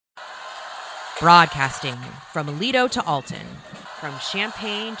Broadcasting from Aledo to Alton, from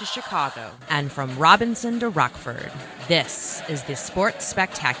Champaign to Chicago, and from Robinson to Rockford, this is the Sports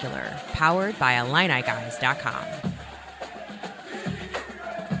Spectacular, powered by IlliniGuys.com.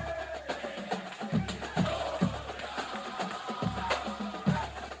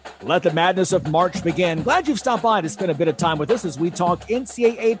 Let the madness of March begin. Glad you've stopped by to spend a bit of time with us as we talk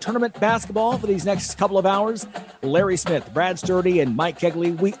NCAA tournament basketball for these next couple of hours. Larry Smith, Brad Sturdy, and Mike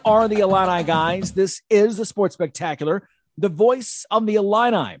Kegley. We are the Illini Guys. This is the Sports Spectacular. The voice of the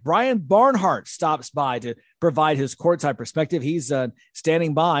Illini, Brian Barnhart, stops by to provide his courtside perspective. He's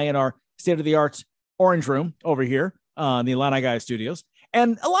standing by in our state-of-the-art orange room over here in the Illini Guys studios.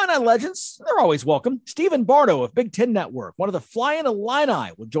 And Illini legends, they're always welcome. Stephen Bardo of Big Ten Network, one of the Flying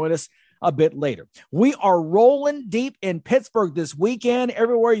Illini, will join us a bit later. We are rolling deep in Pittsburgh this weekend.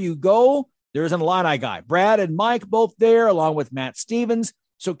 Everywhere you go, there's an Illini guy. Brad and Mike both there, along with Matt Stevens.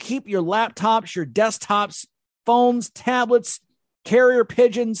 So keep your laptops, your desktops, phones, tablets, carrier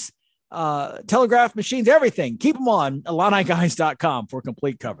pigeons, telegraph machines, everything. Keep them on IlliniGuys.com for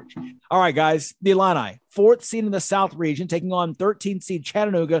complete coverage. All right, guys, the Illini, 4th seed in the South region, taking on 13th seed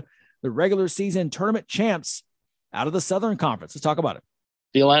Chattanooga, the regular season tournament champs out of the Southern Conference. Let's talk about it.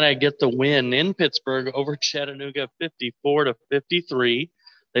 The Illini get the win in Pittsburgh over Chattanooga, 54-53.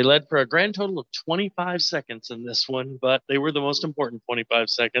 They led for a grand total of 25 seconds in this one, but they were the most important 25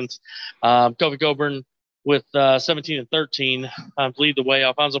 seconds. Kofi Coburn with 17 and 13 to lead the way.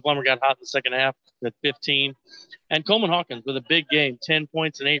 Alfonso Plummer got hot in the second half at 15. And Coleman Hawkins with a big game, 10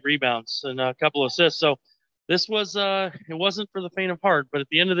 points and 8 rebounds and a couple of assists. So this was it wasn't for the faint of heart, but at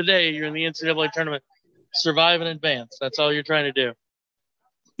the end of the day, you're in the NCAA tournament, survive and advance. That's all you're trying to do.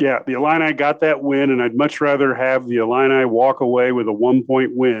 Yeah, the Illini got that win, and I'd much rather have the Illini walk away with a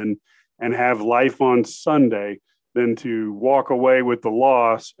 1-point win and have life on Sunday than to walk away with the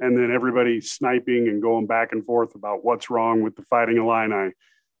loss and then everybody sniping and going back and forth about what's wrong with the Fighting Illini.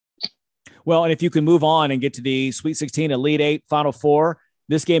 Well, and if you can move on and get to the Sweet 16, Elite 8, Final Four,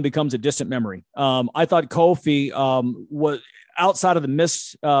 this game becomes a distant memory. I thought Kofi was outside of the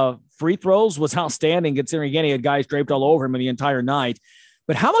missed free throws was outstanding, considering again he had guys draped all over him the entire night.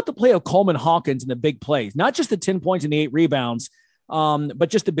 But how about the play of Coleman Hawkins in the big plays? Not just the 10 points and the 8 rebounds, but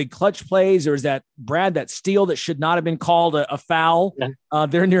just the big clutch plays. There was that steal that should not have been called a foul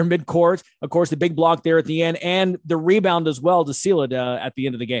there near midcourt. Of course, the big block there at the end and the rebound as well to seal it at the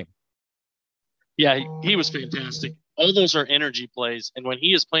end of the game. Yeah, he was fantastic. All those are energy plays. And when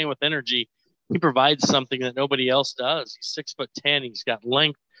he is playing with energy, he provides something that nobody else does. He's 6'10". He's got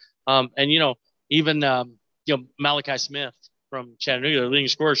length. And, even Malachi Smith from Chattanooga, the leading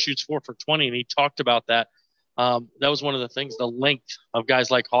scorer, shoots 4 for 20. And he talked about that. That was one of the things, the length of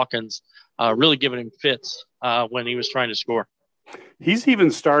guys like Hawkins really giving him fits when he was trying to score. He's even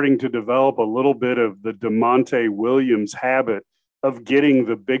starting to develop a little bit of the DeMonte Williams habit of getting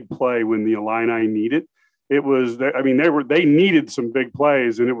the big play when the Illini need it. It was, they needed some big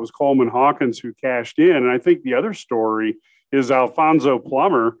plays, and it was Coleman Hawkins who cashed in. And I think the other story is Alfonso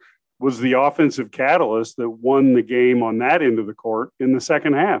Plummer was the offensive catalyst that won the game on that end of the court in the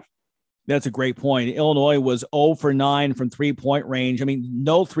second half. That's a great point. Illinois was 0 for 9 from three-point range. I mean,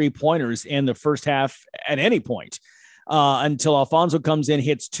 no three-pointers in the first half at any point until Alfonso comes in,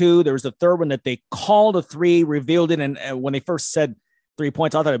 hits 2. There was a third one that they called a 3, revealed it, and when they first said 3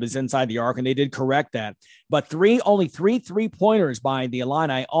 points, I thought it was inside the arc, and they did correct that. But only three three-pointers by the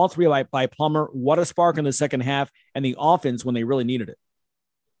Illini, all 3 by Plummer. What a spark in the second half, and the offense when they really needed it.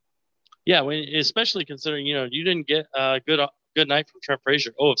 Yeah, especially considering, you didn't get a good night from Trent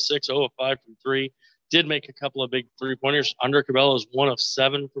Frazier, 0 of 6, 0 of 5 from 3. Did make a couple of big three-pointers. Andre Cabello is 1 of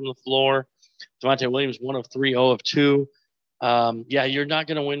 7 from the floor. DeMonte Williams, 1 of 3, 0 of 2. You're not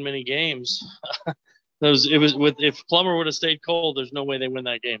going to win many games. If Plummer would have stayed cold, there's no way they win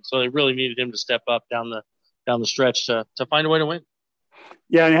that game. So they really needed him to step up down the stretch to find a way to win.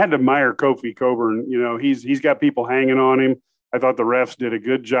 Yeah, and you had to admire Kofi Coburn. He's got people hanging on him. I thought the refs did a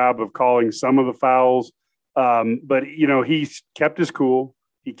good job of calling some of the fouls. But he kept his cool.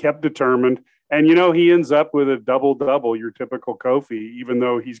 He kept determined. And, he ends up with a double-double, your typical Kofi, even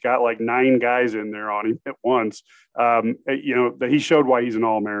though he's got like 9 guys in there on him at once. He showed why he's an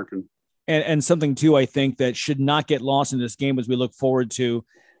All-American. And something, too, I think that should not get lost in this game as we look forward to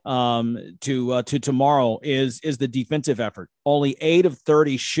tomorrow is the defensive effort. Only 8 of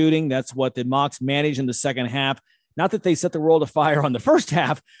 30 shooting. That's what the Mocs managed in the second half. Not that they set the world afire on the first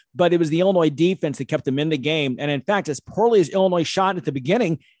half, but it was the Illinois defense that kept them in the game. And in fact, as poorly as Illinois shot at the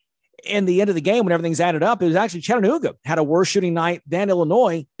beginning, in the end of the game, when everything's added up, it was actually Chattanooga had a worse shooting night than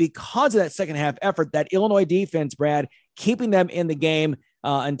Illinois because of that second half effort, that Illinois defense, Brad, keeping them in the game.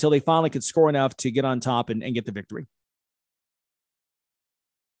 until they finally could score enough to get on top and get the victory.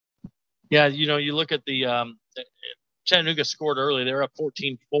 Yeah, you look at the Chattanooga scored early. They were up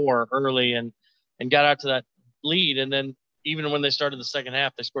 14-4 early and got out to that lead. And then even when they started the second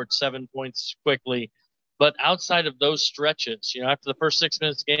half, they scored 7 points quickly. But outside of those stretches, after the first 6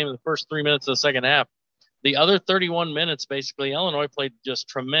 minutes of the game and the first 3 minutes of the second half, the other 31 minutes, basically, Illinois played just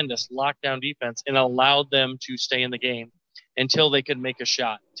tremendous lockdown defense and allowed them to stay in the game until they could make a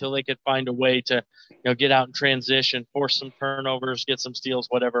shot, until they could find a way to, get out in transition, force some turnovers, get some steals,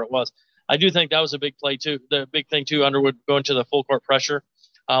 whatever it was. I do think that was a big play too. The big thing too, Underwood going to the full court pressure,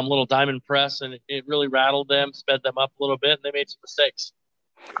 little diamond press, and it really rattled them, sped them up a little bit, and they made some mistakes.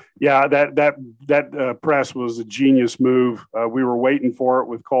 Yeah, that press was a genius move. We were waiting for it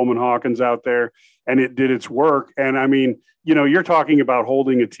with Coleman Hawkins out there, and it did its work. And I mean, you're talking about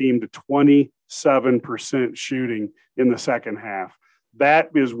holding a team to 27% shooting in the second half. That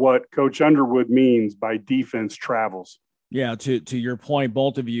is what Coach Underwood means by defense travels. Yeah, to your point,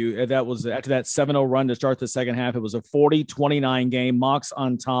 both of you, that was after that 7-0 run to start the second half. It was a 40-29 game, Mocs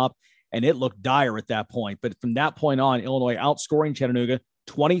on top, and it looked dire at that point. But from that point on, Illinois outscoring Chattanooga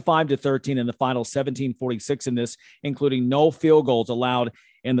 25-13 in the final, 17-46 in this, including no field goals allowed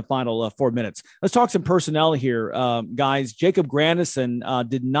in the final 4 minutes. Let's talk some personnel here, guys. Jacob Grandison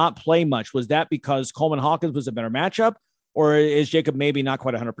did not play much. Was that because Coleman Hawkins was a better matchup, or is Jacob maybe not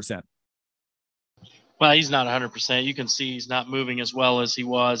quite 100%? Well, he's not 100%. You can see he's not moving as well as he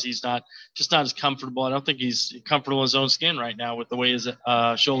was. He's not as comfortable. I don't think he's comfortable in his own skin right now with the way his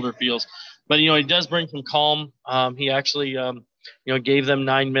shoulder feels. But, he does bring some calm. He actually, gave them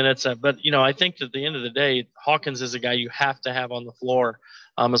 9 minutes. But, I think at the end of the day, Hawkins is a guy you have to have on the floor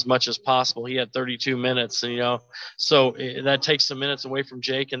as much as possible. He had 32 minutes, so that takes some minutes away from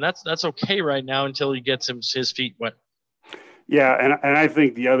Jake. And that's okay right now until he gets his feet wet. Yeah, and I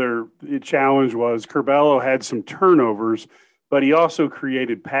think the other challenge was Curbelo had some turnovers, but he also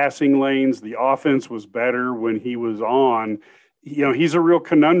created passing lanes. The offense was better when he was on. He's a real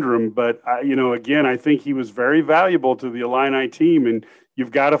conundrum, but, again, I think he was very valuable to the Illini team, and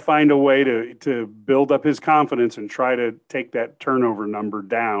you've got to find a way to build up his confidence and try to take that turnover number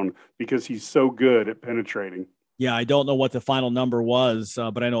down because he's so good at penetrating. Yeah, I don't know what the final number was,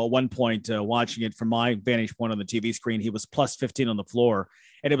 but I know at one point watching it from my vantage point on the TV screen, he was plus 15 on the floor,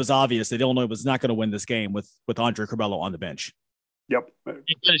 and it was obvious that Illinois was not going to win this game with Andre Curbelo on the bench. Yep.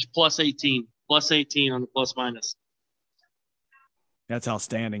 He finished plus 18 on the plus minus. That's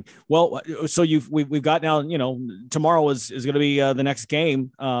outstanding. Well, so we've got now, tomorrow is going to be the next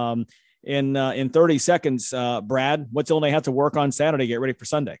game in 30 seconds. Brad, what's Illinois have to work on Saturday, get ready for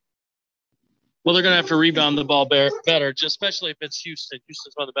Sunday? Well, they're going to have to rebound the ball better, especially if it's Houston.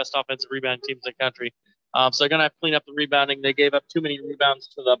 Houston's one of the best offensive rebounding teams in the country. So they're going to have to clean up the rebounding. They gave up too many rebounds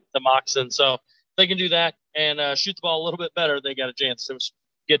to the Mocs. And so if they can do that and shoot the ball a little bit better, they got a chance to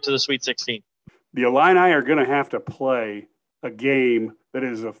get to the Sweet 16. The Illini are going to have to play a game that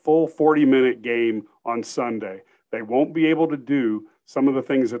is a full 40-minute game on Sunday. They won't be able to do some of the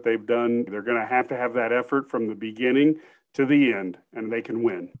things that they've done. They're going to have that effort from the beginning to the end, and they can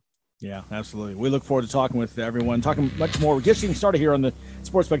win. Yeah, absolutely. We look forward to talking with everyone, talking much more. We're just getting started here on the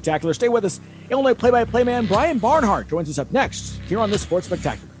Sports Spectacular. Stay with us. Illinois play-by-play man Brian Barnhart joins us up next here on the Sports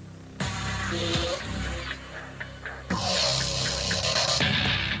Spectacular.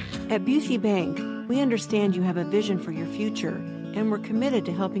 At Busey Bank, we understand you have a vision for your future, and we're committed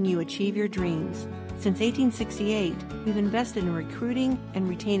to helping you achieve your dreams. Since 1868, we've invested in recruiting and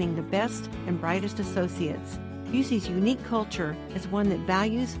retaining the best and brightest associates. Busey's unique culture is one that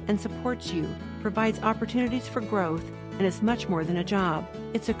values and supports you, provides opportunities for growth, and is much more than a job.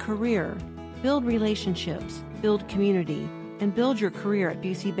 It's a career. Build relationships, build community, and build your career at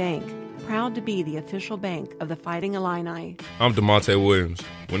Busey Bank. Proud to be the official bank of the Fighting Illini. I'm DeMonte Williams.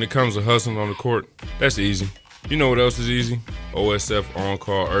 When it comes to hustling on the court, that's easy. You know what else is easy? OSF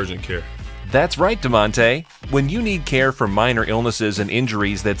On-Call Urgent Care. That's right, DeMonte. When you need care for minor illnesses and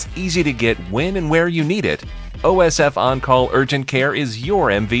injuries that's easy to get when and where you need it, OSF On-Call Urgent Care is your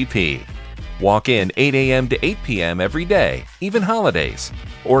MVP. Walk in 8 a.m. to 8 p.m. every day, even holidays.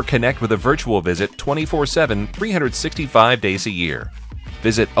 Or connect with a virtual visit 24/7, 365 days a year.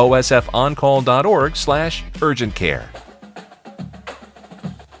 Visit osfoncall.org/urgent care.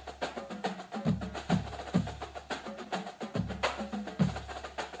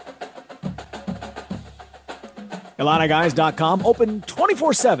 IlliniGuys.com, open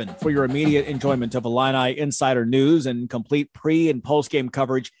 24/7 for your immediate enjoyment of Illini insider news and complete pre- and post-game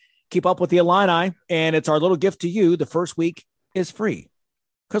coverage. Keep up with the Illini, and it's our little gift to you. The first week is free.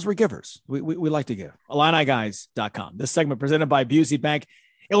 because we're givers. We like to give. IlliniGuys.com. This segment presented by Busey Bank.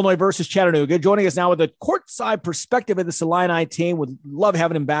 Illinois versus Chattanooga. Joining us now with a courtside perspective of this Illini team. Would love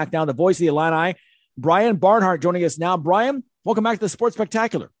having him back now. The voice of the Illini, Brian Barnhart, joining us now. Brian, welcome back to the Sports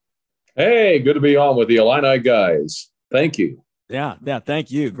Spectacular. Hey, good to be on with the Illini guys. Thank you. Yeah,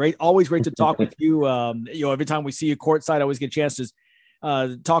 thank you. Great, always great to talk with you. Every time we see you courtside, I always get a chance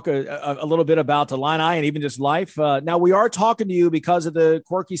to talk a little bit about Illini and even just life. Now, we are talking to you because of the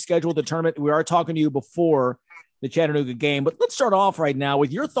quirky schedule of the tournament. We are talking to you before the Chattanooga game, but let's start off right now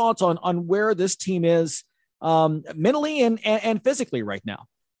with your thoughts on where this team is mentally and physically right now.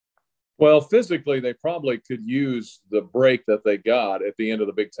 Well, physically, they probably could use the break that they got at the end of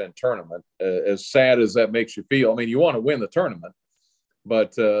the Big Ten tournament. As sad as that makes you feel, I mean, you want to win the tournament,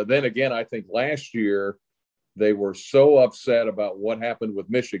 but then again, I think last year they were so upset about what happened with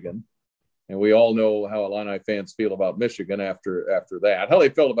Michigan, and we all know how Illini fans feel about Michigan after that. How they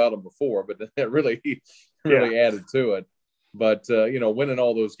felt about them before, but it really added to it. But, winning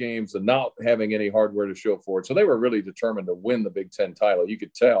all those games and not having any hardware to show for it. So they were really determined to win the Big Ten title. You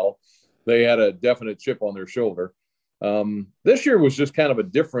could tell they had a definite chip on their shoulder. This year was just kind of a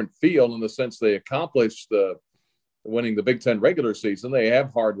different feel in the sense they accomplished winning the Big Ten regular season. They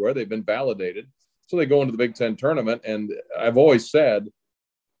have hardware. They've been validated. So they go into the Big Ten tournament. And I've always said,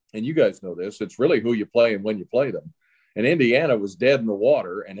 and you guys know this, it's really who you play and when you play them. And Indiana was dead in the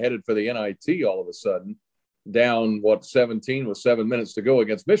water and headed for the NIT all of a sudden, down 17 with 7 minutes to go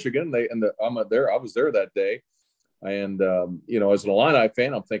against Michigan. I was there that day. And, as an Illini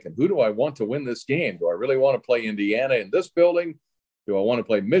fan, I'm thinking, who do I want to win this game? Do I really want to play Indiana in this building? Do I want to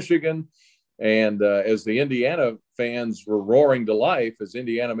play Michigan? And as the Indiana fans were roaring to life, as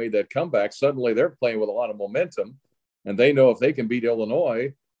Indiana made that comeback, suddenly they're playing with a lot of momentum. And they know if they can beat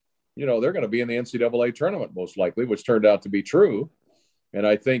Illinois, they're going to be in the NCAA tournament most likely, which turned out to be true. And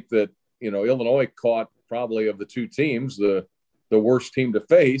I think that, Illinois caught probably of the two teams, the worst team to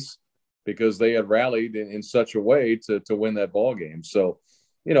face, because they had rallied in such a way to win that ball game. So,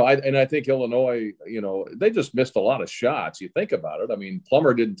 I think Illinois, they just missed a lot of shots. You think about it. I mean,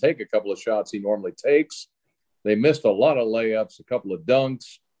 Plummer didn't take a couple of shots he normally takes. They missed a lot of layups, a couple of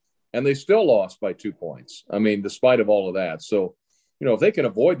dunks, and they still lost by 2 points. I mean, despite of all of that. So, if they can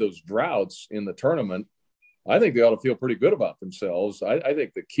avoid those droughts in the tournament, I think they ought to feel pretty good about themselves. I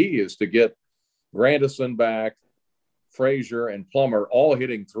think the key is to get Grandison back, Frazier and Plummer all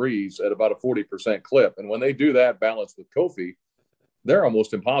hitting threes at about a 40% clip. And when they do that balanced with Kofi, they're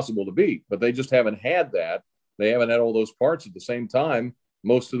almost impossible to beat, but they just haven't had that. They haven't had all those parts at the same time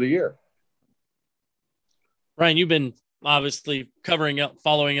most of the year. Ryan, you've been obviously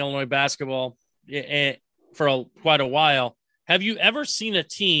following Illinois basketball for quite a while. Have you ever seen a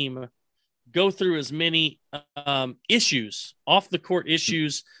team go through as many issues, off the court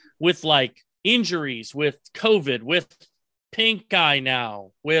issues with injuries, with COVID, with pink eye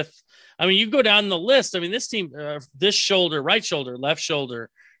now, you go down the list. I mean, this team, this shoulder, right shoulder, left shoulder,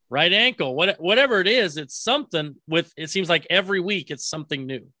 right ankle, whatever it is, it's something it seems like every week it's something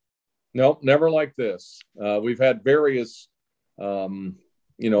new. Nope, never like this. We've had various,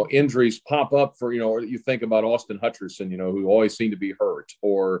 injuries pop up for, you think about Austin Hutcherson, who always seemed to be hurt,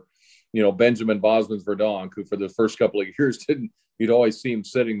 or, Benjamin Bosmans-Verdonk, who for the first couple of years you'd always see him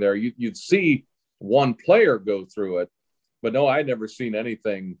sitting there. You'd see one player go through it, but no, I'd never seen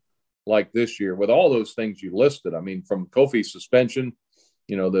anything like this year with all those things you listed. I mean, from Kofi's suspension,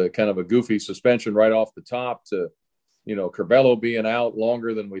 the kind of a goofy suspension right off the top, to, Curbelo being out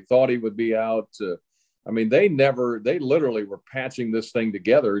longer than we thought he would be out. They literally were patching this thing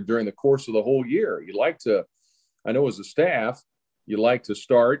together during the course of the whole year. I know as a staff, you like to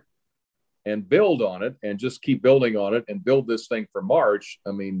start and build on it and just keep building on it and build this thing for March.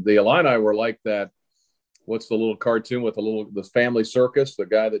 I mean, the Illini were like that. What's the little cartoon with the family circus, the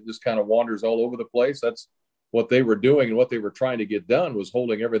guy that just kind of wanders all over the place? That's what they were doing, and what they were trying to get done was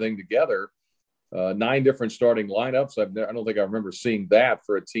holding everything together. 9 different starting lineups. I don't think I remember seeing that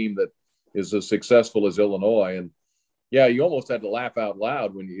for a team that is as successful as Illinois. And yeah, you almost had to laugh out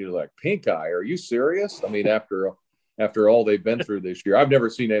loud when you're like, pink eye, are you serious? I mean, after all they've been through this year, I've never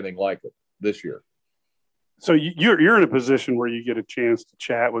seen anything like it this year. So you're in a position where you get a chance to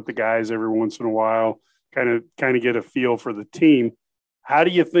chat with the guys every once in a while, kind of get a feel for the team. How do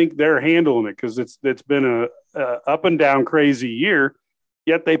you think they're handling it? Because it's been a up and down crazy year,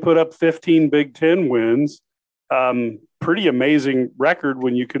 yet they put up 15 Big Ten wins. Pretty amazing record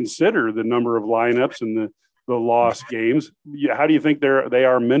when you consider the number of lineups and the lost games. How do you think they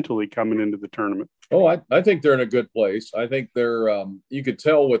are mentally coming into the tournament? Oh, I think they're in a good place. I think they're you could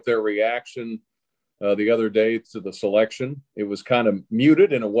tell with their reaction the other day to the selection. It was kind of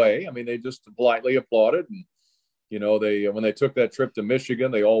muted in a way. I mean, they just politely applauded, and they when they took that trip to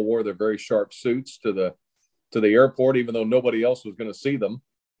Michigan, they all wore their very sharp suits to the airport, even though nobody else was going to see them.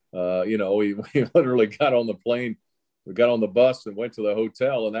 We literally got on the plane, we got on the bus and went to the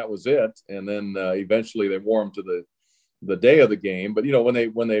hotel, and that was it. And then eventually they wore them to the day of the game. But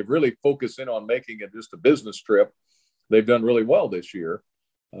when they really focus in on making it just a business trip, they've done really well this year.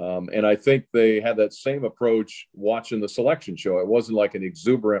 And I think they had that same approach watching the selection show. It wasn't like an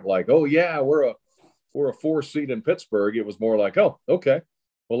exuberant, like, oh yeah, we're a 4 seed in Pittsburgh. It was more like, oh, okay,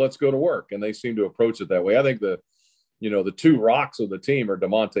 well, let's go to work. And they seem to approach it that way. I think the 2 rocks of the team are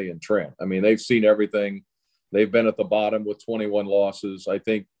DeMonte and Trent. I mean, they've seen everything. They've been at the bottom with 21 losses. I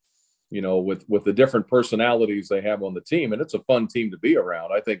think, with the different personalities they have on the team, and it's a fun team to be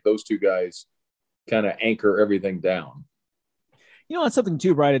around. I think those 2 guys kind of anchor everything down. That's something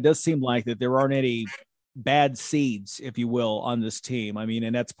too, right? It does seem like that there aren't any bad seeds, if you will, on this team. I mean,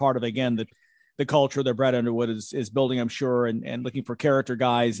 and that's part of, again, the culture that Brad Underwood is building, I'm sure, and looking for character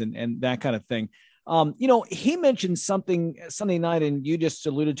guys and that kind of thing. He mentioned something Sunday night, and you just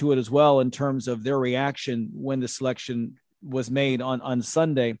alluded to it as well, in terms of their reaction when the selection was made on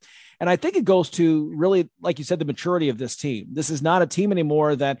Sunday. And I think it goes to really, like you said, the maturity of this team. This is not a team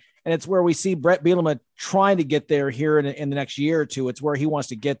anymore and it's where we see Brett Bielema trying to get there here in the next year or two. It's where he wants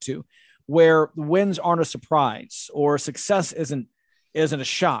to get to, where wins aren't a surprise or success isn't a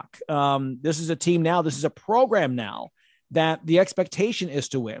shock. This is a team now. This is a program now that the expectation is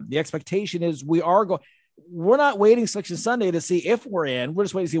to win. The expectation is we're not waiting Selection Sunday to see if we're in. We're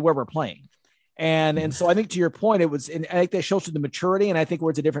just waiting to see where we're playing. And so I think, to your point, I think that shows to the maturity, and I think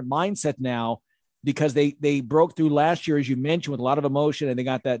it's a different mindset now, because they broke through last year, as you mentioned, with a lot of emotion, and they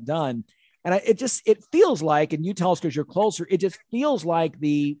got that done. And it feels like, and you tell us because you're closer, it just feels like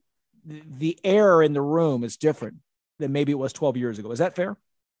the air in the room is different than maybe it was 12 years ago. Is that fair?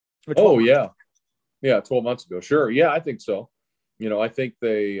 Oh, yeah. Yeah, 12 months ago. Sure. Yeah, I think so. I think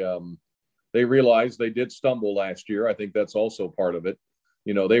they realized they did stumble last year. I think that's also part of it.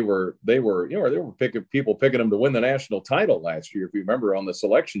 They were picking them to win the national title last year. If you remember on the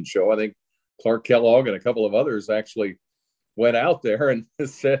selection show, I think Clark Kellogg and a couple of others actually went out there and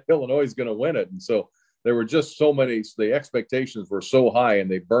said Illinois is going to win it. And so there were just so many, the expectations were so high,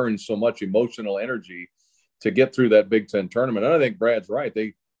 and they burned so much emotional energy to get through that Big Ten tournament. And I think Brad's right.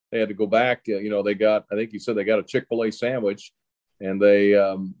 They had to go back. I think you said they got a Chick-fil-A sandwich, and they,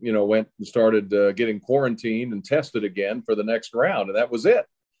 went and started getting quarantined and tested again for the next round. And that was it.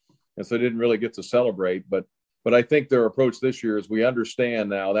 And so they didn't really get to celebrate. But I think their approach this year is, we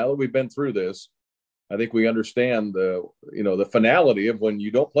understand now that we've been through this, I think we understand the finality of when you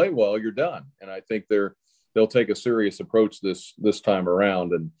don't play well, you're done. And I think they'll take a serious approach this time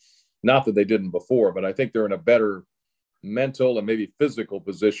around. And not that they didn't before, but I think they're in a better mental and maybe physical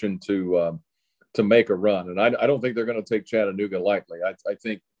position to make a run. And I don't think they're going to take Chattanooga lightly. I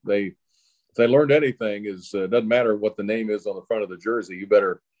think if they learned anything, is it doesn't matter what the name is on the front of the jersey. You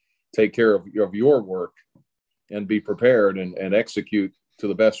better take care of your work and be prepared and execute to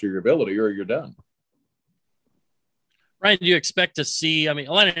the best of your ability, or you're done. Ryan, do you expect to see,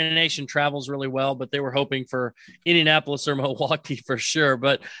 Illini Nation travels really well, but they were hoping for Indianapolis or Milwaukee for sure.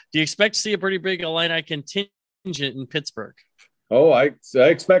 But do you expect to see a pretty big Illini contingent in Pittsburgh? Oh, I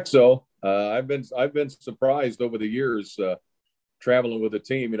expect so. I've been surprised over the years traveling with a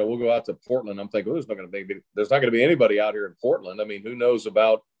team. We'll go out to Portland. I'm thinking, there's not going to be anybody out here in Portland. Who knows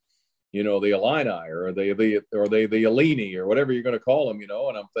about, the Illini or are they the Illini or whatever you're going to call them,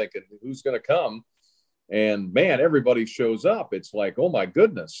 and I'm thinking, who's going to come? And man, everybody shows up. It's like, oh my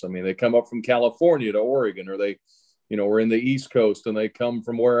goodness. They come up from California to Oregon, or they, we're in the East Coast, and they come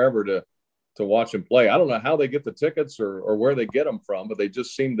from wherever to watch them play. I don't know how they get the tickets or where they get them from, but they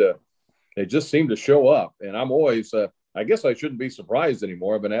just seem to show up. And I'm always, I guess I shouldn't be surprised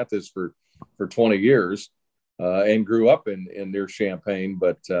anymore. I've been at this for 20 years and grew up in near Champaign.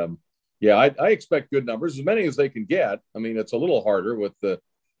 But I expect good numbers, as many as they can get. It's a little harder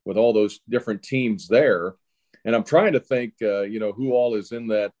with all those different teams there. And I'm trying to think, who all is in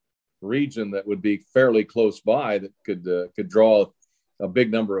that region that would be fairly close by that could draw a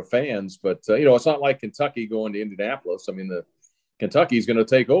big number of fans. But, it's not like Kentucky going to Indianapolis. Kentucky's going to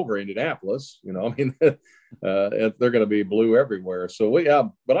take over Indianapolis. They're going to be blue everywhere. So,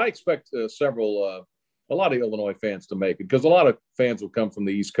 but I expect a lot of Illinois fans to make it, because a lot of fans will come from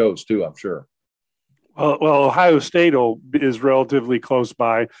the East Coast too, I'm sure. Well, Ohio State is relatively close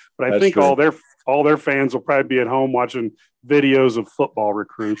by, but I think all their fans will probably be at home watching videos of football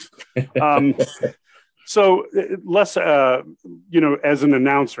recruits. So let's, as an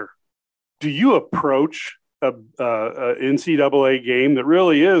announcer, do you approach a NCAA game that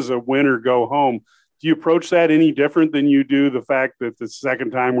really is a win or go home? Do you approach that any different than you do the fact that the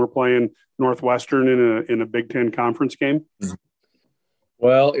second time we're playing Northwestern in a Big Ten conference game?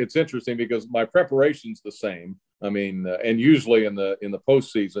 Well, it's interesting because my preparation's the same. I mean, and usually in the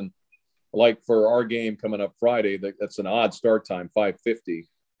postseason, like for our game coming up Friday, that's an odd start time, 5:50.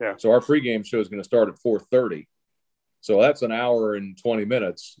 Yeah. So our pregame show is going to start at 4:30. So that's an hour and 20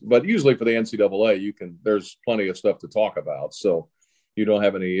 minutes. But usually for the NCAA, there's plenty of stuff to talk about. So you don't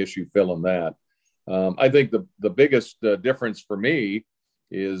have any issue filling that. I think the biggest difference for me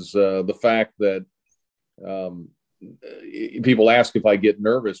is the fact that people ask if I get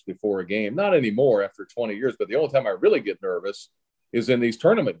nervous before a game. Not anymore after 20 years, but the only time I really get nervous is in these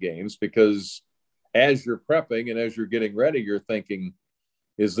tournament games, because as you're prepping and as you're getting ready, you're thinking,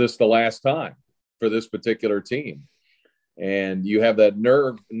 is this the last time for this particular team? And you have that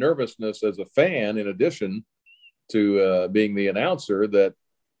nervousness as a fan, in addition to being the announcer, that,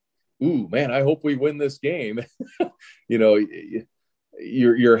 ooh, man, I hope we win this game. You know,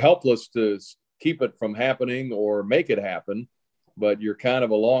 you're helpless to keep it from happening or make it happen, but you're kind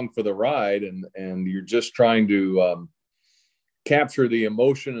of along for the ride, and you're just trying to capture the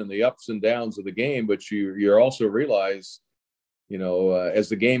emotion and the ups and downs of the game. But you also realize, you know, as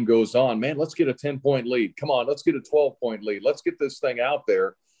the game goes on, man, let's get a 10-point lead. Come on, let's get a 12-point lead. Let's get this thing out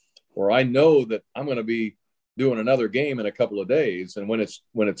there, where I know that I'm going to be doing another game in a couple of days. And when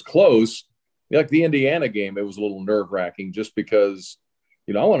it's close, like the Indiana game, it was a little nerve-wracking just because,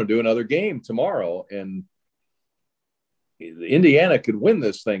 you know, I want to do another game tomorrow, and Indiana could win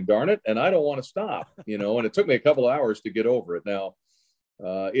this thing, darn it, and I don't want to stop, you know. And it took me a couple of hours to get over it. Now,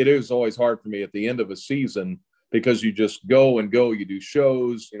 it is always hard for me at the end of a season, because you just go and go. You do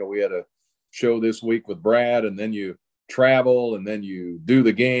shows. You know, we had a show this week with Brad, and then you travel, and then you do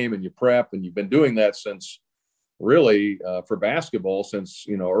the game, and you prep, and you've been doing that since really for basketball since,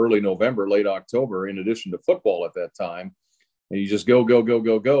 you know, early November, late October, in addition to football at that time. And you just go,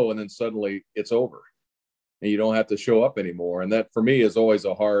 and then suddenly it's over, and you don't have to show up anymore. And that for me is always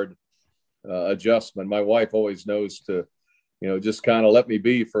a hard adjustment. My wife always knows to, you know, just kind of let me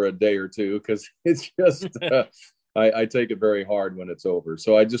be for a day or two, because it's just I take it very hard when it's over.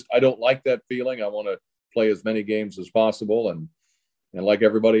 So I don't like that feeling. I want to play as many games as possible, and like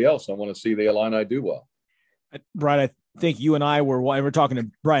everybody else, I want to see the Illini do well. Brian, I think you and I we're talking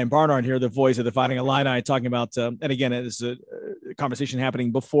to Brian Barnhart here, the voice of the Fighting Illini, talking about, and again, it's a conversation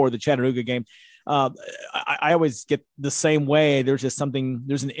happening before the Chattanooga game. I always get the same way. There's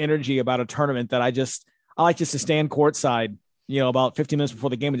an energy about a tournament that I like just to stand courtside, you know, about 15 minutes before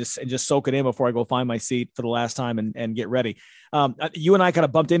the game, and just soak it in before I go find my seat for the last time and get ready. You and I kind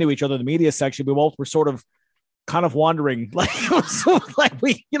of bumped into each other in the media section. We both were sort of kind of wandering, like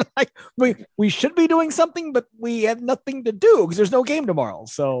we should be doing something, but we had nothing to do because there's no game tomorrow.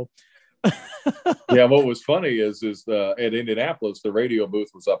 So yeah, what was funny is at Indianapolis, the radio booth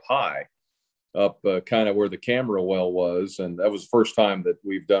was up high, kind of where the camera well was, and that was the first time that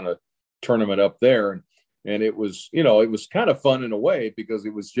we've done a tournament up there. And it was, you know, it was kind of fun in a way, because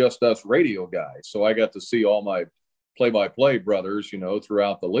it was just us radio guys. So I got to see all my play-by-play brothers, you know,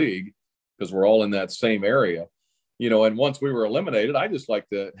 throughout the league, because we're all in that same area, you know. And once we were eliminated, I just like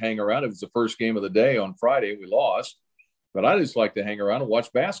to hang around. It was the first game of the day on Friday. We lost, but I just like to hang around and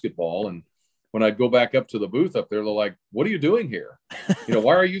watch basketball. And when I'd go back up to the booth up there, they're like, "What are you doing here? You know,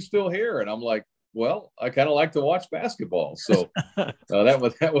 why are you still here?" And I'm like, well, I kind of like to watch basketball. So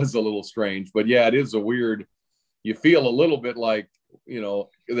that was a little strange, but yeah, it is a weird, you feel a little bit like, you know,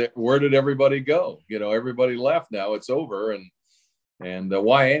 where did everybody go? You know, everybody left, now it's over. And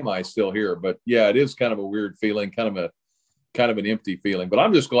why am I still here? But yeah, it is kind of a weird feeling, kind of an empty feeling, but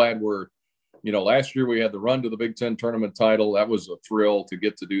I'm just glad we're, you know, last year we had the run to the Big Ten tournament title. That was a thrill to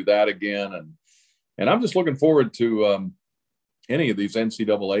get to do that again. And I'm just looking forward to, any of these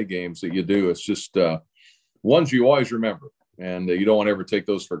NCAA games that you do. It's just ones you always remember, and you don't want to ever take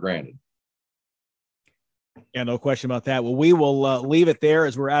those for granted. Yeah, no question about that. Well, we will leave it there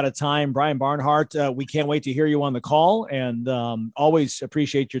as we're out of time. Brian Barnhart, we can't wait to hear you on the call, and always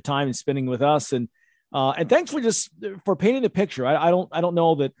appreciate your time and spending with us. And thanks for painting the picture. I don't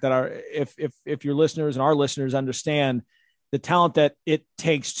know that if your listeners and our listeners understand the talent that it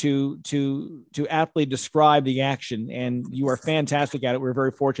takes to aptly describe the action. And you are fantastic at it. We're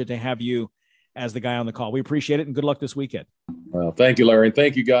very fortunate to have you as the guy on the call. We appreciate it, and good luck this weekend. Well, thank you, Larry. And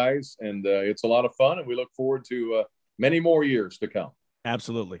thank you, guys. And it's a lot of fun, and we look forward to many more years to come.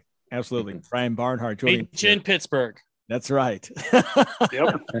 Absolutely. Brian Barnhart joining in Pittsburgh. That's right.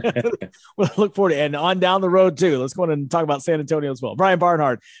 Yep. We'll look forward to it. And on down the road, too. Let's go on and talk about San Antonio as well. Brian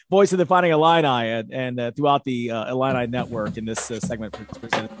Barnhart, voice of the Fighting Illini, and throughout the Illini network in this segment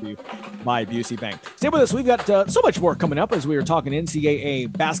presented to you by Busey Bank. Stay with us. We've got so much more coming up as we are talking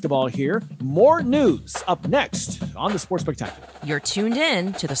NCAA basketball here. More news up next on the Sports Spectacular. You're tuned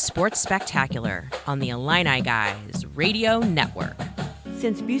in to the Sports Spectacular on the Illini Guys Radio Network.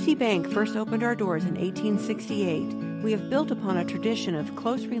 Since Busey Bank first opened our doors in 1868, we have built upon a tradition of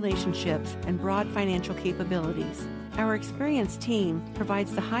close relationships and broad financial capabilities. Our experienced team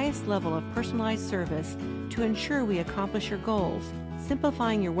provides the highest level of personalized service to ensure we accomplish your goals,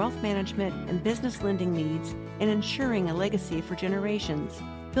 simplifying your wealth management and business lending needs and ensuring a legacy for generations.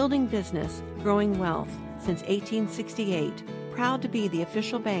 Building business, growing wealth since 1868. Proud to be the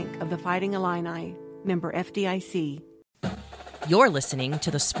official bank of the Fighting Illini. Member FDIC. You're listening to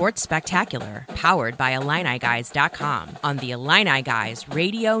the Sports Spectacular, powered by IlliniGuys.com on the Illini Guys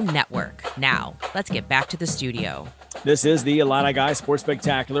Radio Network. Now, let's get back to the studio. This is the Illini Guys Sports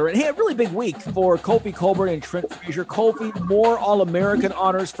Spectacular. And hey, a really big week for Kofi Cockburn and Trent Frazier. Kofi, more All-American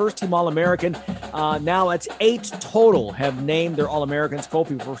honors, first-team All-American. Now it's 8 total have named their All-Americans.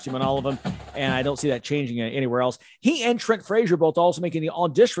 Kofi, first-team on all of them, and I don't see that changing anywhere else. He and Trent Frazier both also making the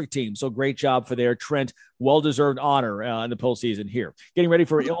All-District team, so great job for their Trent. Well-deserved honor in the postseason here. Getting ready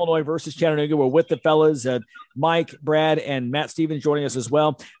for Illinois versus Chattanooga. We're with the fellas, Mike, Brad, and Matt Stevens joining us as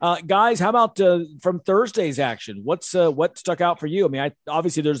well. Guys, how about from Thursday's action? What stuck out for you? I mean,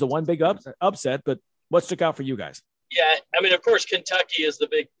 obviously there's the one big upset, but what stuck out for you guys? Yeah, I mean, of course, Kentucky is the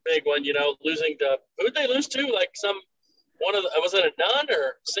big one. You know, losing to who'd they lose to? Like was it a Nun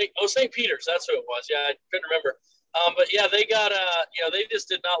or St. Peter's? That's who it was. Yeah, I couldn't remember. But yeah, they got they just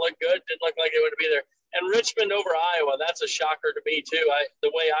did not look good. Didn't look like they would be there. And Richmond over Iowa, that's a shocker to me too. The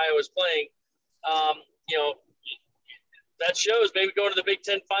way Iowa's playing, that shows maybe going to the Big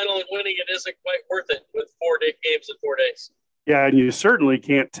Ten final and winning it isn't quite worth it with 4 games in 4 days. Yeah, and you certainly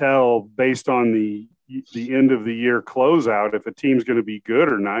can't tell based on the end of the year closeout if a team's going to be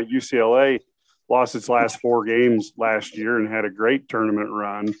good or not. UCLA lost its last 4 games last year and had a great tournament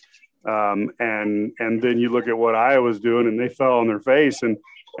run. And then you look at what Iowa's doing, and they fell on their face. And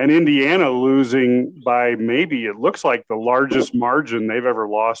Indiana losing by maybe it looks like the largest margin they've ever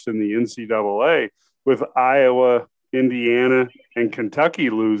lost in the NCAA, with Iowa, Indiana, and Kentucky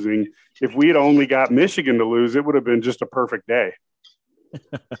losing. If we had only got Michigan to lose, it would have been just a perfect day.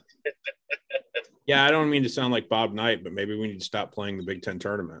 Yeah, I don't mean to sound like Bob Knight, but maybe we need to stop playing the Big Ten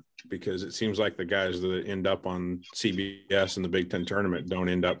tournament, because it seems like the guys that end up on CBS in the Big Ten tournament don't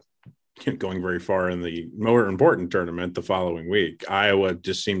end up going very far in the more important tournament the following week. Iowa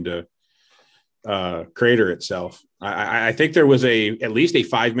just seemed to crater itself. I think there was at least a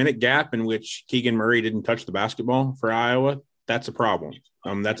 5-minute gap in which Keegan Murray didn't touch the basketball for Iowa. That's a problem.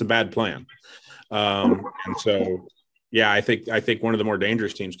 That's a bad plan. And so, yeah, I think one of the more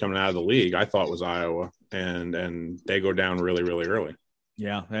dangerous teams coming out of the league, I thought, was Iowa, and they go down really, really early.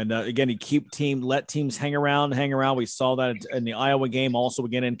 Yeah, and again, let teams hang around. We saw that in the Iowa game, also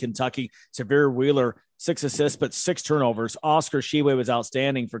again in Kentucky. Severe Wheeler, 6 assists, but 6 turnovers. Oscar Tshiebwe was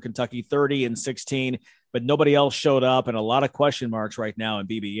outstanding for Kentucky, 30 and 16, but nobody else showed up, and a lot of question marks right now in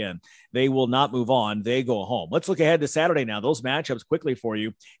BBN. They will not move on. They go home. Let's look ahead to Saturday now. Those matchups quickly for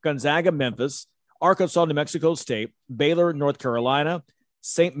you. Gonzaga, Memphis, Arkansas, New Mexico State, Baylor, North Carolina,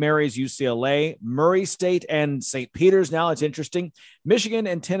 St. Mary's, UCLA, Murray State, and St. Peter's. Now it's interesting. Michigan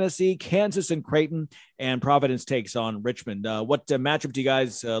and Tennessee, Kansas and Creighton, and Providence takes on Richmond. What matchup do you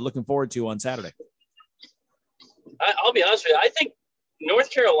guys looking forward to on Saturday? I'll be honest with you. I think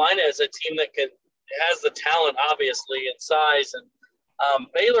North Carolina is a team that has the talent, obviously, and size, and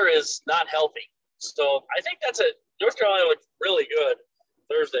Baylor is not healthy. So I think North Carolina looks really good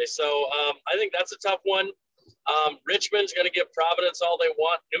Thursday. So I think that's a tough one. Richmond's going to give Providence all they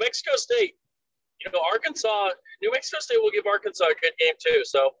want. New Mexico State, New Mexico State will give Arkansas a good game too.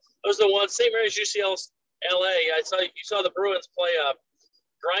 So those are the ones. St. Mary's, UCLA. You saw the Bruins play a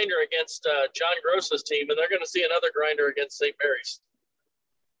grinder against John Gross's team, and they're going to see another grinder against St. Mary's.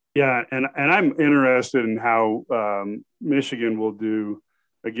 Yeah, and I'm interested in how Michigan will do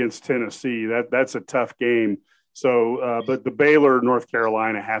against Tennessee. That's a tough game. So, but the Baylor, North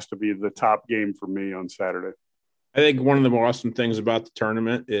Carolina has to be the top game for me on Saturday. I think one of the more awesome things about the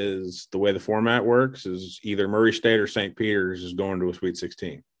tournament is the way the format works is either Murray State or St. Peter's is going to a Sweet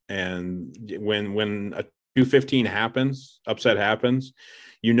 16. And when a 2-15 upset happens,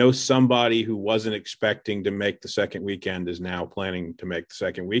 somebody who wasn't expecting to make the second weekend is now planning to make the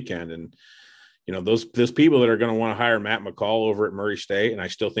second weekend. And, those people that are going to want to hire Matt McCall over at Murray State, and I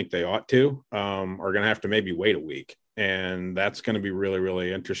still think they ought to, are going to have to maybe wait a week. and that's going to be really,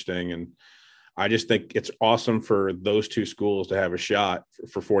 really interesting. And I just think it's awesome for those two schools to have a shot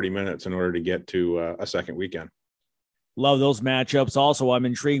for 40 minutes in order to get to a second weekend. Love those matchups. Also, I'm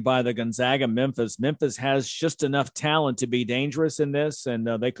intrigued by the Gonzaga-Memphis. Memphis has just enough talent to be dangerous in this, and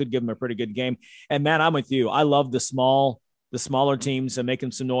they could give them a pretty good game. And, Matt, I'm with you. I love the smaller teams and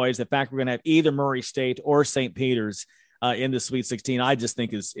making some noise. The fact we're going to have either Murray State or St. Peter's in the Sweet 16, I just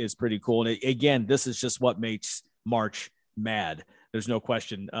think is pretty cool. And, again, this is just what makes March mad. There's no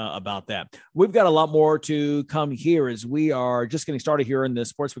question about that. We've got a lot more to come here as we are just getting started here in the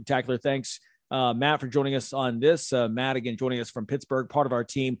Sports Spectacular. Thanks, Matt, for joining us on this. Matt, again, joining us from Pittsburgh, part of our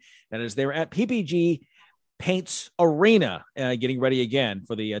team that is there at PPG Paints Arena, getting ready again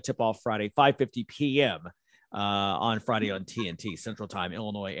for the tip-off Friday, 5:50 p.m. On Friday on TNT, Central Time,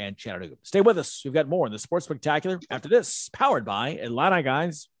 Illinois, and Chattanooga. Stay with us. We've got more in the Sports Spectacular after this, powered by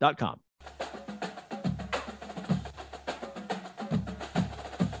IlliniGuys.com.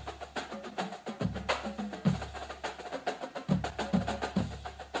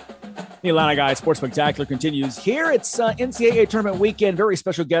 The Illini Guys Sports Spectacular continues here. It's NCAA tournament weekend. Very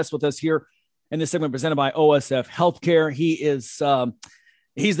special guest with us here in this segment presented by OSF Healthcare. He is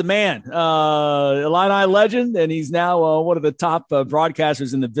he's the man, Illini legend, and he's now one of the top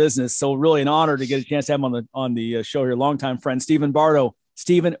broadcasters in the business. So really an honor to get a chance to have him on the show here. Longtime friend Stephen Bardo.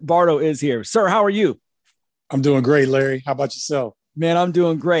 Stephen Bardo is here. Sir, how are you? I'm doing great, Larry. How about yourself? Man, I'm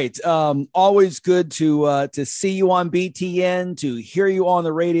doing great. Always good to see you on BTN, to hear you on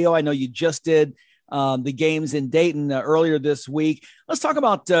the radio. I know you just did the games in Dayton earlier this week. Let's talk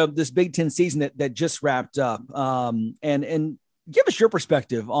about this Big Ten season that just wrapped up, and give us your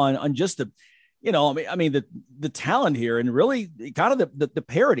perspective on just the, the talent here, and really kind of the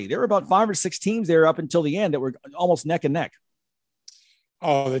parity. There were about 5 or 6 teams there up until the end that were almost neck and neck.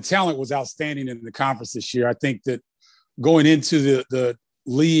 Oh, the talent was outstanding in the conference this year. I think that going into the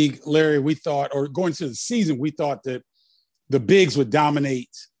league, Larry, we thought, or going to the season, we thought that the bigs would dominate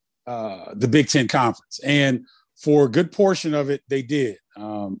the Big Ten Conference. And for a good portion of it, they did.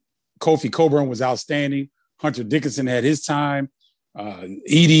 Kofi Coburn was outstanding. Hunter Dickinson had his time.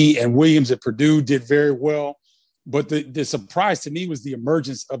 Edey and Williams at Purdue did very well. But the surprise to me was the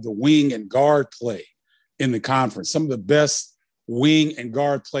emergence of the wing and guard play in the conference. Some of the best wing and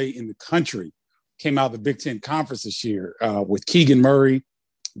guard play in the country came out of the Big Ten Conference this year with Keegan Murray,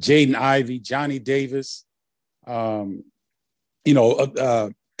 Jaden Ivey, Johnny Davis, and then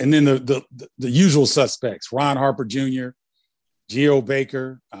the usual suspects, Ron Harper Jr., Geo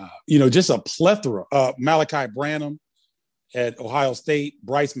Baker, just a plethora. Malachi Branham at Ohio State,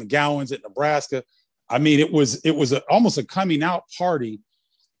 Bryce McGowan's at Nebraska. I mean, it was almost a coming out party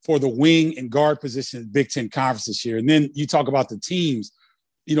for the wing and guard position in the Big Ten Conference this year. And then you talk about the teams,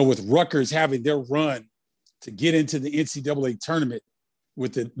 with Rutgers having their run to get into the NCAA tournament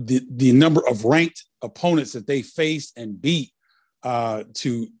with the number of ranked opponents that they faced and beat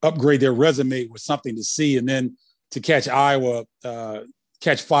to upgrade their resume was something to see. And then to catch Iowa,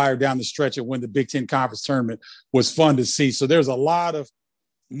 catch fire down the stretch and win the Big Ten Conference tournament was fun to see. So there's a lot of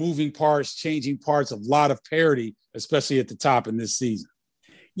moving parts, changing parts, a lot of parity, especially at the top in this season.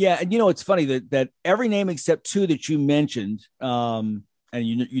 Yeah, and it's funny that every name except 2 that you mentioned, and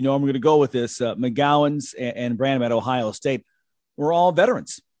I'm going to go with this, McGowan's and Branham at Ohio State, were all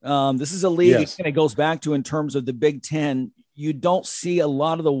veterans. This is a league that kind of goes back to, in terms of the Big Ten, you don't see a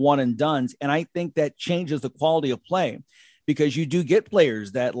lot of the one and dones. And I think that changes the quality of play, because you do get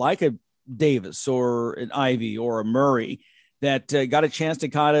players that, like a Davis or an Ivy or a Murray, that got a chance to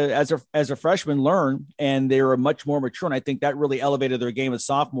kind of, as a freshman, learn, and they were much more mature. And I think that really elevated their game as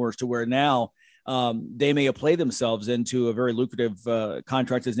sophomores to where now they may have played themselves into a very lucrative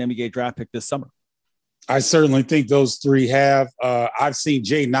contract as an NBA draft pick this summer. I certainly think those 3 have. I've seen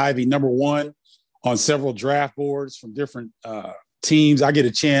Jaden Ivey number 1 on several draft boards from different teams. I get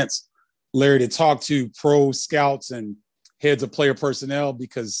a chance, Larry, to talk to pro scouts and heads of player personnel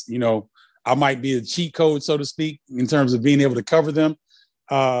because, I might be a cheat code, so to speak, in terms of being able to cover them.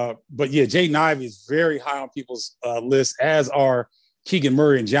 But yeah, Jaden Ivey is very high on people's list, as are Keegan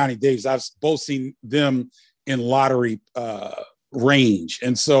Murray and Johnny Davis. I've both seen them in lottery range.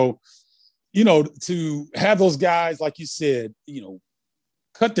 And so, to have those guys, like you said,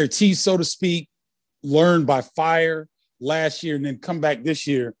 cut their teeth, so to speak, learn by fire last year and then come back this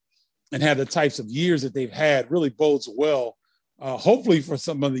year and have the types of years that they've had really bodes well. Hopefully for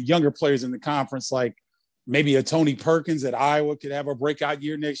some of the younger players in the conference, like maybe a Tony Perkins at Iowa could have a breakout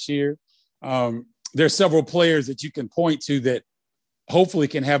year next year. There's several players that you can point to that hopefully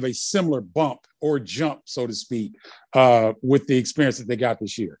can have a similar bump or jump, so to speak, with the experience that they got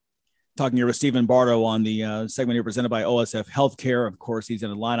this year. Talking here with Stephen Bardo on the segment here presented by OSF Healthcare. Of course, he's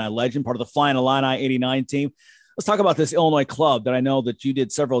an Illini legend, part of the Flying Illini 89 team. Let's talk about this Illinois club that I know that you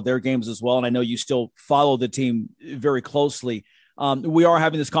did several of their games as well, and I know you still follow the team very closely. We are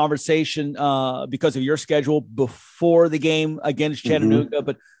having this conversation because of your schedule before the game against Chattanooga,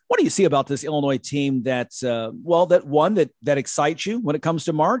 but what do you see about this Illinois team that excites you when it comes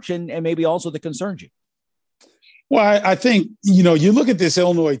to March and maybe also that concerns you? Well, I think, you look at this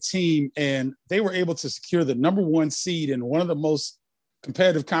Illinois team and they were able to secure the number 1 seed in one of the most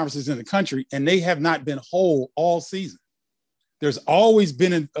competitive conferences in the country, and they have not been whole all season. There's always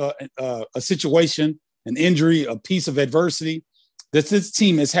been a situation, an injury, a piece of adversity that this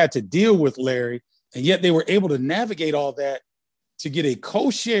team has had to deal with, Larry, and yet they were able to navigate all that to get a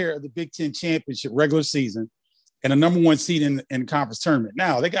co-share of the Big Ten championship regular season and a number 1 seed in conference tournament.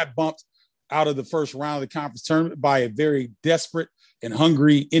 Now, they got bumped out of the first round of the conference tournament by a very desperate and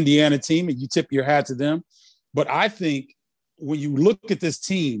hungry Indiana team, and you tip your hat to them. But I think when you look at this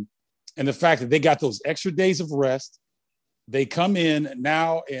team and the fact that they got those extra days of rest, they come in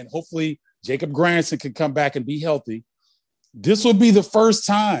now and hopefully Jacob Granson can come back and be healthy. This will be the first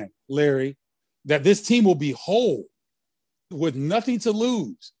time, Larry, that this team will be whole with nothing to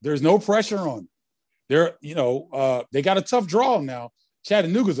lose. There's no pressure on them. They got a tough draw now.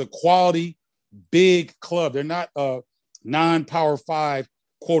 Chattanooga's a quality, big club. They're not a non-Power 5,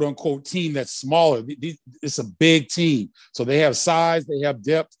 quote unquote, team that's smaller. It's a big team. So they have size, they have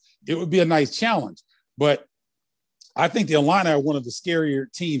depth. It would be a nice challenge. But I think the Illini are one of the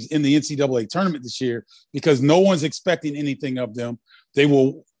scarier teams in the NCAA tournament this year because no one's expecting anything of them. They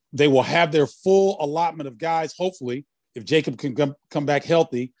will have their full allotment of guys, hopefully, if Jacob can come back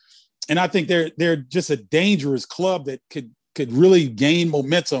healthy. And I think they're just a dangerous club that could really gain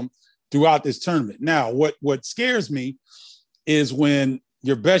momentum throughout this tournament. Now, what scares me is when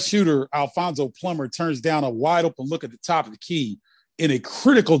your best shooter, Alfonso Plummer, turns down a wide open look at the top of the key in a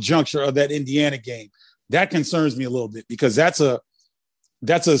critical juncture of that Indiana game. That concerns me a little bit because that's a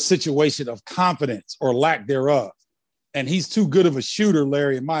situation of confidence or lack thereof. And he's too good of a shooter,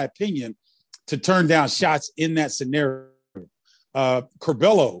 Larry, in my opinion, to turn down shots in that scenario.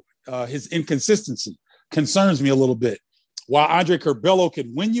 Curbelo, his inconsistency concerns me a little bit. While Andre Curbelo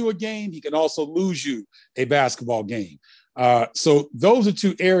can win you a game, he can also lose you a basketball game. So those are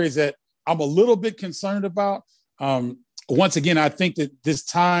 2 areas that I'm a little bit concerned about. Once again, I think that this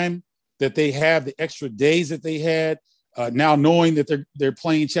time that they have, the extra days that they had, now knowing that they're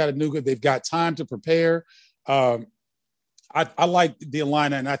playing Chattanooga, they've got time to prepare. I like the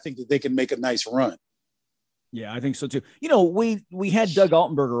Illini, and I think that they can make a nice run. Yeah, I think so too. We had Doug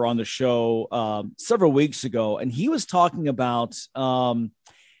Altenberger on the show several weeks ago, and he was talking about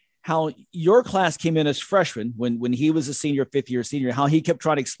how your class came in as freshmen when he was a senior, 5th year senior, how he kept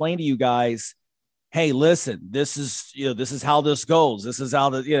trying to explain to you guys, hey, listen, this is how this goes. This is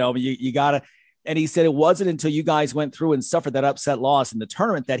how you gotta. And he said it wasn't until you guys went through and suffered that upset loss in the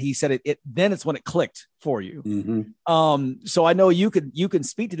tournament that he said then it's when it clicked for you. Mm-hmm. So I know you can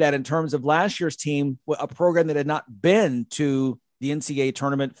speak to that in terms of last year's team, a program that had not been to the NCAA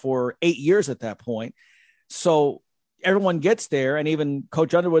tournament for 8 years at that point. So everyone gets there. And even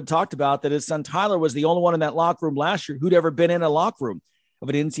Coach Underwood talked about that his son Tyler was the only one in that locker room last year who'd ever been in a locker room of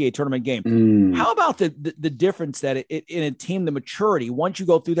an NCAA tournament game. How about the difference that in a team, the maturity, once you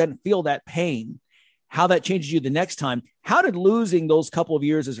go through that and feel that pain, how that changes you the next time? How did losing those couple of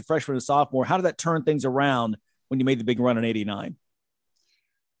years as a freshman and sophomore, how did that turn things around when you made the big run in 89?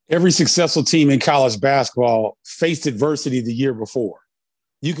 Every successful team in college basketball faced adversity the year before.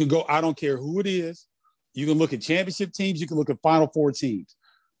 You can go, I don't care who it is. You can look at championship teams. You can look at Final Four teams.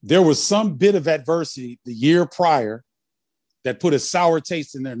 There was some bit of adversity the year prior that put a sour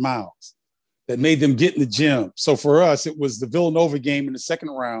taste in their mouths, that made them get in the gym. So for us, it was the Villanova game in the second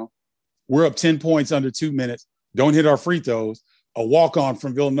round. We're up 10 points under 2 minutes, don't hit our free throws. A walk-on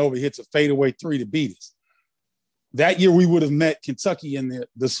from Villanova hits a fadeaway 3 to beat us. That year, we would have met Kentucky in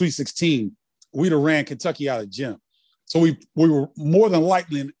the Sweet 16. We'd have ran Kentucky out of gym. So we were more than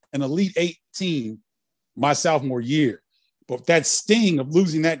likely an Elite 8 team my sophomore year. But that sting of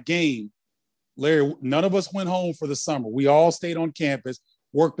losing that game, Larry, none of us went home for the summer. We all stayed on campus,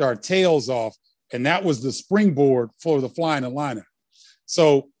 worked our tails off, and that was the springboard for the Flying Illini.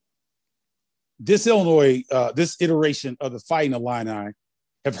 So this Illinois, this iteration of the Fighting Illini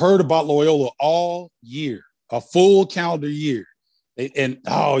have heard about Loyola all year, a full calendar year. And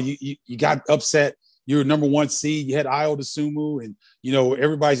you got upset. You're number 1 seed. You had Ayo Dosunmu, and,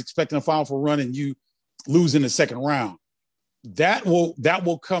 everybody's expecting a Final Four run, and you lose in the second round. That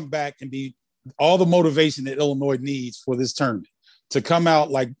will come back and be all the motivation that Illinois needs for this tournament, to come out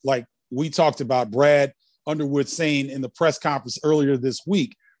like we talked about Brad Underwood saying in the press conference earlier this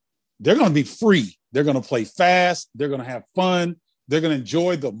week, they're going to be free. They're going to play fast. They're going to have fun. They're going to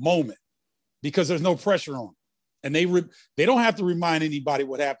enjoy the moment because there's no pressure on them. And they don't have to remind anybody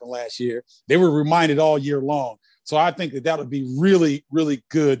what happened last year. They were reminded all year long. So I think that would be really, really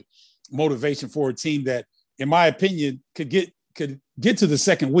good motivation for a team that, in my opinion, could get to the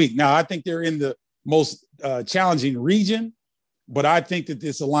second week. Now, I think they're in the most challenging region, but I think that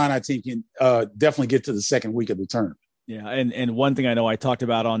this Illini team can definitely get to the second week of the tournament. Yeah, and one thing I know I talked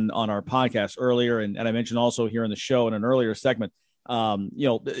about on our podcast earlier, and I mentioned also here in the show in an earlier segment,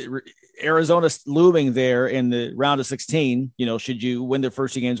 Arizona's looming there in the round of 16, should you win the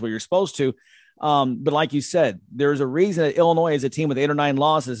first two games where you're supposed to. But like you said, there's a reason that Illinois is a team with 8 or 9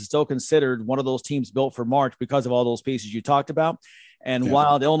 losses is still considered one of those teams built for March because of all those pieces you talked about. And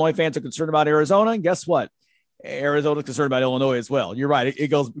while the Illinois fans are concerned about Arizona, guess what? Arizona's concerned about Illinois as well. You're right. It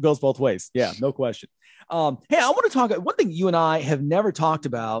goes both ways. Yeah, no question. Hey, I want to talk one thing you and I have never talked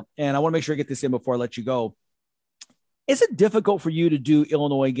about, and I want to make sure I get this in before I let you go. Is it difficult for you to do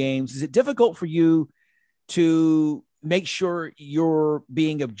Illinois games? Is it difficult for you to make sure you're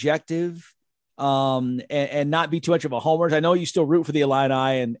being objective and not be too much of a homer? I know you still root for the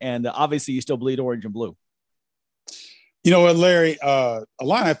Illini and obviously you still bleed orange and blue. You know what, Larry?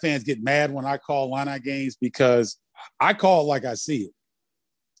 Illini fans get mad when I call Illini games because I call it like I see it.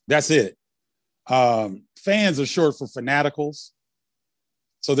 That's it. Fans are short for fanaticals.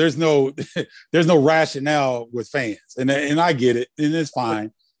 So there's no rationale with fans, and I get it, and it's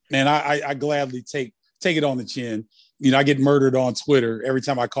fine, and I gladly take it on the chin. I get murdered on Twitter every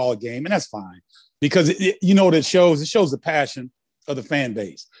time I call a game, and that's fine because it shows the passion of the fan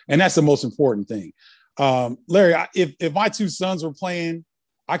base, and that's the most important thing. Larry, if my 2 sons were playing,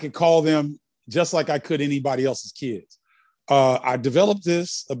 I could call them just like I could anybody else's kids. I developed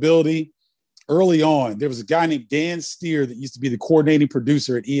this ability early on. There was a guy named Dan Steer that used to be the coordinating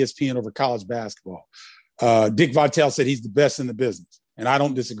producer at ESPN over college basketball. Dick Vitale said he's the best in the business, and I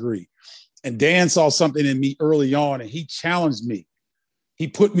don't disagree. And Dan saw something in me early on, and he challenged me. He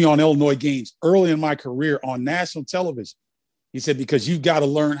put me on Illinois games early in my career on national television. He said, because you've got to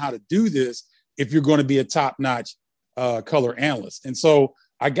learn how to do this if you're going to be a top-notch color analyst. And so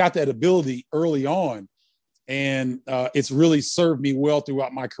I got that ability early on, and it's really served me well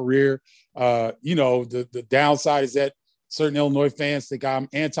throughout my career. The downside is that certain Illinois fans think I'm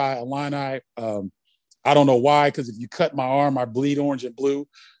anti-Illini. I don't know why, because if you cut my arm, I bleed orange and blue.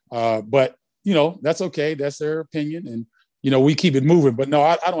 But that's okay. That's their opinion. And, we keep it moving. But no,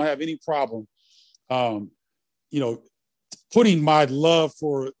 I don't have any problem, putting my love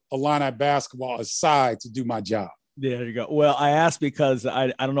for Illini basketball aside to do my job. There you go. Well, I asked because I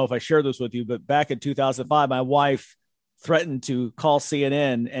don't know if I shared this with you, but back in 2005, my wife threatened to call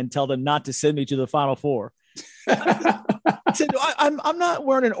CNN and tell them not to send me to the Final Four. I said, I'm not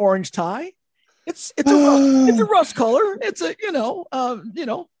wearing an orange tie. It's a rust color. It's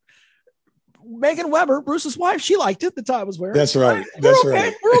Megan Weber, Bruce's wife, she liked it. The tie I was wearing. That's right.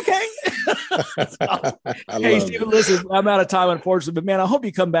 We're okay. Hey, Stephen, listen, I'm out of time, unfortunately, but man, I hope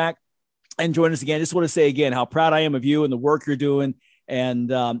you come back and join us again. Just want to say again how proud I am of you and the work you're doing. And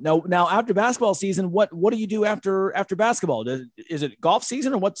now after basketball season, what do you do after basketball? Is it golf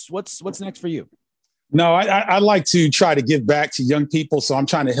season or what's next for you? No, I like to try to give back to young people. So I'm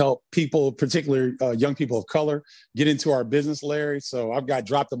trying to help people, particularly young people of color, get into our business, Larry. So I've got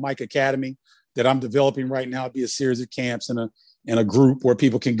Drop the Mic Academy that I'm developing right now. It'll be a series of camps and a group where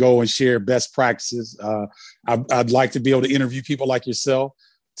people can go and share best practices. I'd like to be able to interview people like yourself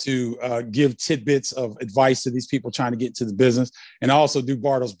to give tidbits of advice to these people trying to get into the business. And I also do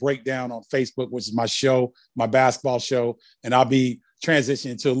Bartle's Breakdown on Facebook, which is my show, my basketball show. And I'll be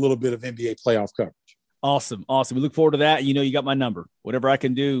transitioning to a little bit of NBA playoff coverage. Awesome. We look forward to that. You got my number. Whatever I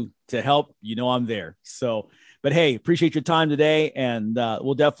can do to help, I'm there. So, but hey, appreciate your time today. And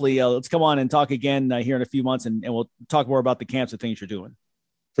we'll definitely, let's come on and talk again here in a few months and we'll talk more about the camps and things you're doing.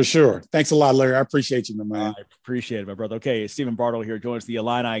 For sure. Thanks a lot, Larry. I appreciate you, my man. I appreciate it, my brother. Okay, Stephen Bartle here joins the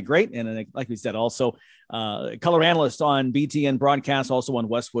Illini great. And like we said, also color analyst on BTN broadcast, also on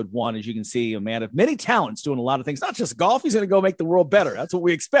Westwood One. As you can see, a man of many talents doing a lot of things, not just golf. He's going to go make the world better. That's what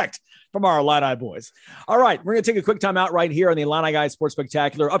we expect from our Illini boys. All right, we're going to take a quick time out right here on the Illini Guys Sports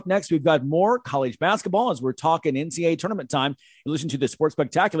Spectacular. Up next, we've got more college basketball as we're talking NCAA tournament time. You listen to the Sports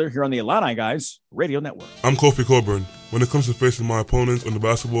Spectacular here on the Illini Guys Radio Network. I'm Kofi Coburn. When it comes to facing my opponents on the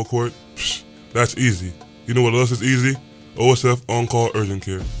basketball court, that's easy. You know what else is easy? OSF On-Call Urgent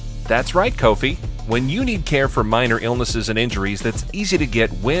Care. That's right, Kofi. When you need care for minor illnesses and injuries that's easy to get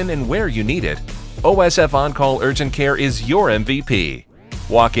when and where you need it, OSF On-Call Urgent Care is your MVP.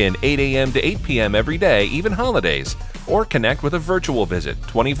 Walk in 8 a.m. to 8 p.m. every day, even holidays, or connect with a virtual visit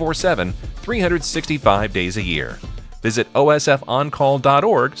 24/7, 365 days a year. Visit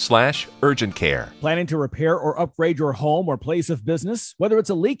osfoncall.org/urgent care. Planning to repair or upgrade your home or place of business? Whether it's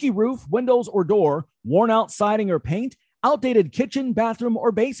a leaky roof, windows, or door, worn out siding or paint, outdated kitchen, bathroom,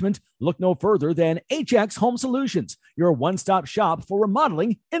 or basement, look no further than HX Home Solutions, your one-stop shop for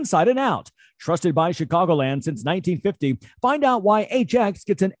remodeling inside and out. Trusted by Chicagoland since 1950, find out why HX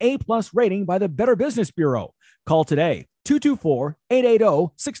gets an A+ rating by the Better Business Bureau. Call today,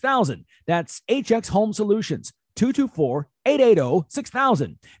 224-880-6000. That's HX Home Solutions,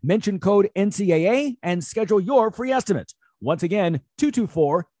 224-880-6000. Mention code NCAA and schedule your free estimate. Once again,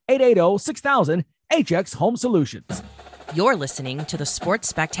 224-880-6000, HX Home Solutions. You're listening to the Sports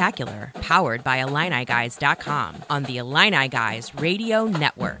Spectacular, powered by IlliniGuys.com on the Illini Guys Radio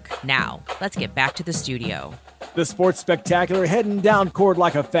Network. Now, let's get back to the studio. The Sports Spectacular heading down court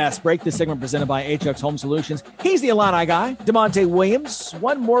like a fast break. This segment presented by HX Home Solutions. He's the Illini guy, DeMonte Williams.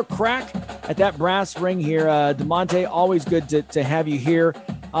 One more crack at that brass ring here. DeMonte, always good to have you here.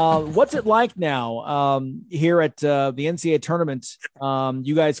 What's it like now here at the NCAA tournament?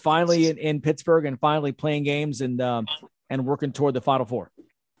 You guys finally in Pittsburgh and finally playing games and working toward the Final Four.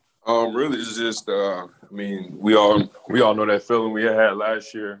 Really, it's just we all know that feeling we had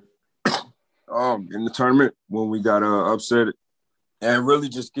last year in the tournament when we got upset, and really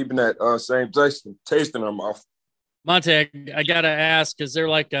just keeping that same taste in our mouth. Monte, I gotta ask, is there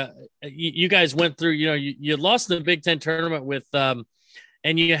like you guys went through, you lost the Big Ten tournament with and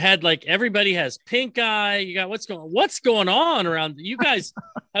you had like everybody has pink eye. You got what's going on around you guys?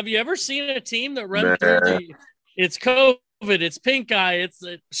 Have you ever seen a team that runs through it's COVID, it's pink eye, it's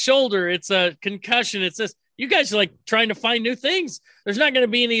a shoulder, it's a concussion, it's this. You guys are like trying to find new things. There's not going to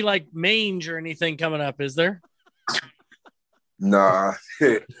be any like mange or anything coming up, is there? Nah.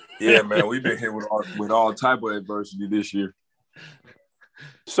 Yeah, man, we've been hit with all type of adversity this year.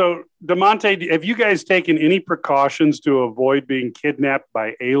 So, DeMonte, have you guys taken any precautions to avoid being kidnapped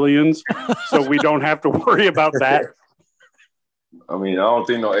by aliens so we don't have to worry about that? I mean, I don't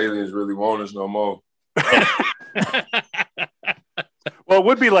think no aliens really want us no more. Well, it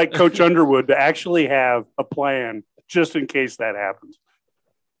would be like Coach Underwood to actually have a plan just in case that happens.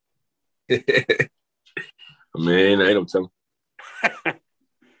 I mean, ain't no telling.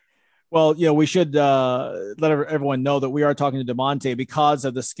 Well, we should let everyone know that we are talking to DeMonte because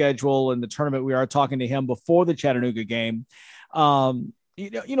of the schedule and the tournament. We are talking to him before the Chattanooga game. What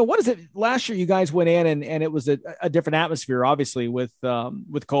is it? Last year, you guys went in and it was a different atmosphere, obviously, with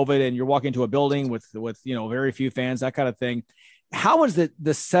COVID, and you're walking into a building with very few fans, that kind of thing. How has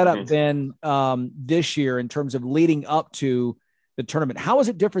the setup been this year in terms of leading up to the tournament? How is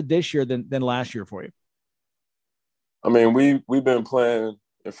it different this year than last year for you? I mean, we've been playing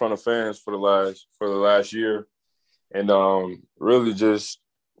in front of fans for the last year, and really just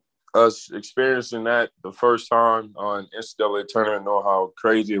us experiencing that the first time on NCAA tournament, know how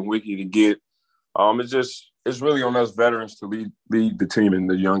crazy and wicked it get. It's really on us veterans to lead the team and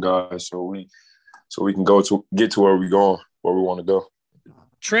the young guys, so we can get to where we want to go.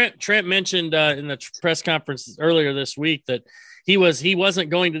 Trent mentioned in the press conference earlier this week that he wasn't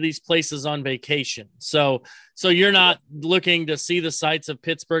going to these places on vacation. So you're not looking to see the sights of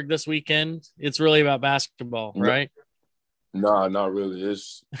Pittsburgh this weekend. It's really about basketball, right? Nah, not really.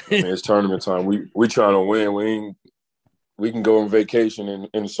 It's tournament time. We trying to win. We can go on vacation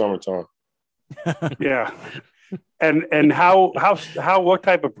in the summertime. Yeah. And what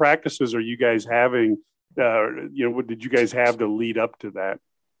type of practices are you guys having? What did you guys have to lead up to that?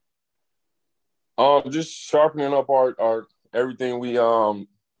 Just sharpening up our everything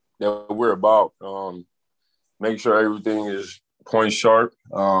that we're about. Make sure everything is point sharp,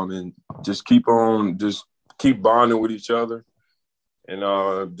 and just keep bonding with each other,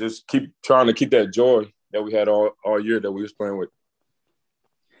 and just keep trying to keep that joy that we had all year that we was playing with.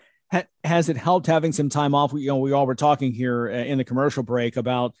 Has it helped having some time off? We all were talking here in the commercial break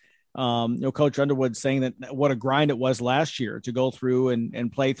about Coach Underwood saying that what a grind it was last year to go through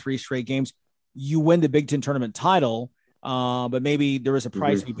and play 3 straight games. You win the Big Ten tournament title, but maybe there was a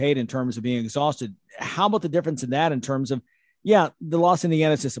price to be paid in terms of being exhausted. How about the difference in that in terms of, the loss in the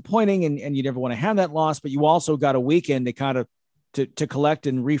end is disappointing and you never want to have that loss, but you also got a weekend to kind of to collect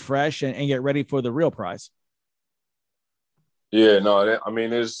and refresh and get ready for the real prize. Yeah, no,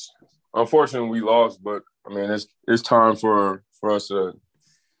 it's unfortunately we lost, but it's time for us to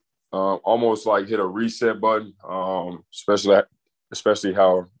almost like hit a reset button, especially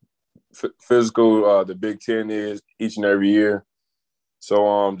how physical the Big Ten is each and every year.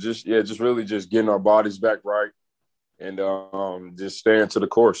 So just really just getting our bodies back right and just staying to the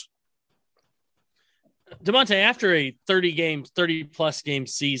course. DeMonte, after a 30 plus game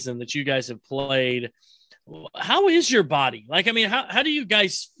season that you guys have played, how is your body? Like, I mean, how do you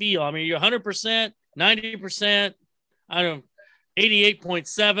guys feel? I mean, you're 100%, 90%, I don't know,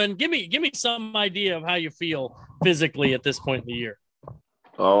 88.7. Give me some idea of how you feel physically at this point in the year.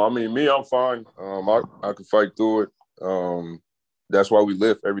 I mean, me, I'm fine. I can fight through it. That's why we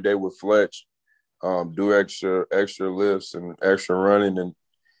lift every day with Fletch. Do extra lifts and extra running and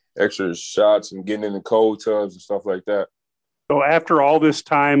extra shots and getting in the cold tubs and stuff like that. So after all this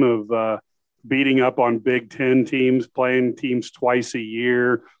time of beating up on Big Ten teams, playing teams twice a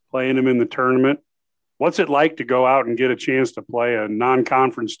year, playing them in the tournament, what's it like to go out and get a chance to play a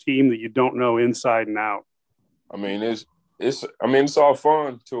non-conference team that you don't know inside and out? I mean, it's all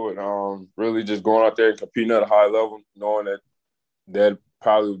fun to it. Really just going out there and competing at a high level, knowing that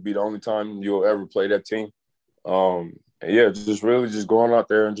probably would be the only time you'll ever play that team. And yeah, just really just going out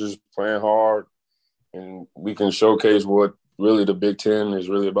there and just playing hard, and we can showcase what really the Big Ten is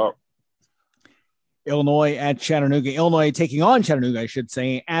really about. Illinois at Chattanooga. Illinois taking on Chattanooga, I should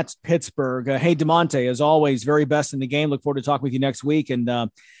say, at Pittsburgh. Hey, DeMonte, as always, very best in the game. Look forward to talking with you next week, and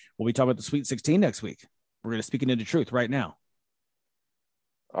we'll be talking about the Sweet 16 next week. We're going to speak into the truth right now.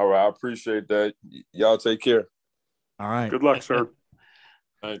 All right, I appreciate that. Y'all take care. All right. Good luck, sir.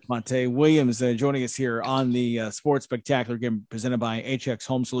 Monte Williams joining us here on the Sports Spectacular game presented by HX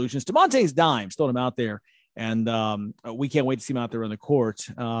Home Solutions. DeMonte's Dimes, throwing him out there, and we can't wait to see him out there on the court.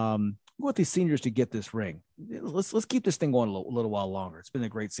 We want these seniors to get this ring. Let's keep this thing going a little while longer. It's been a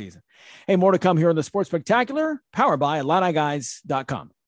great season. Hey, more to come here on the Sports Spectacular, powered by IlliniGuys.com.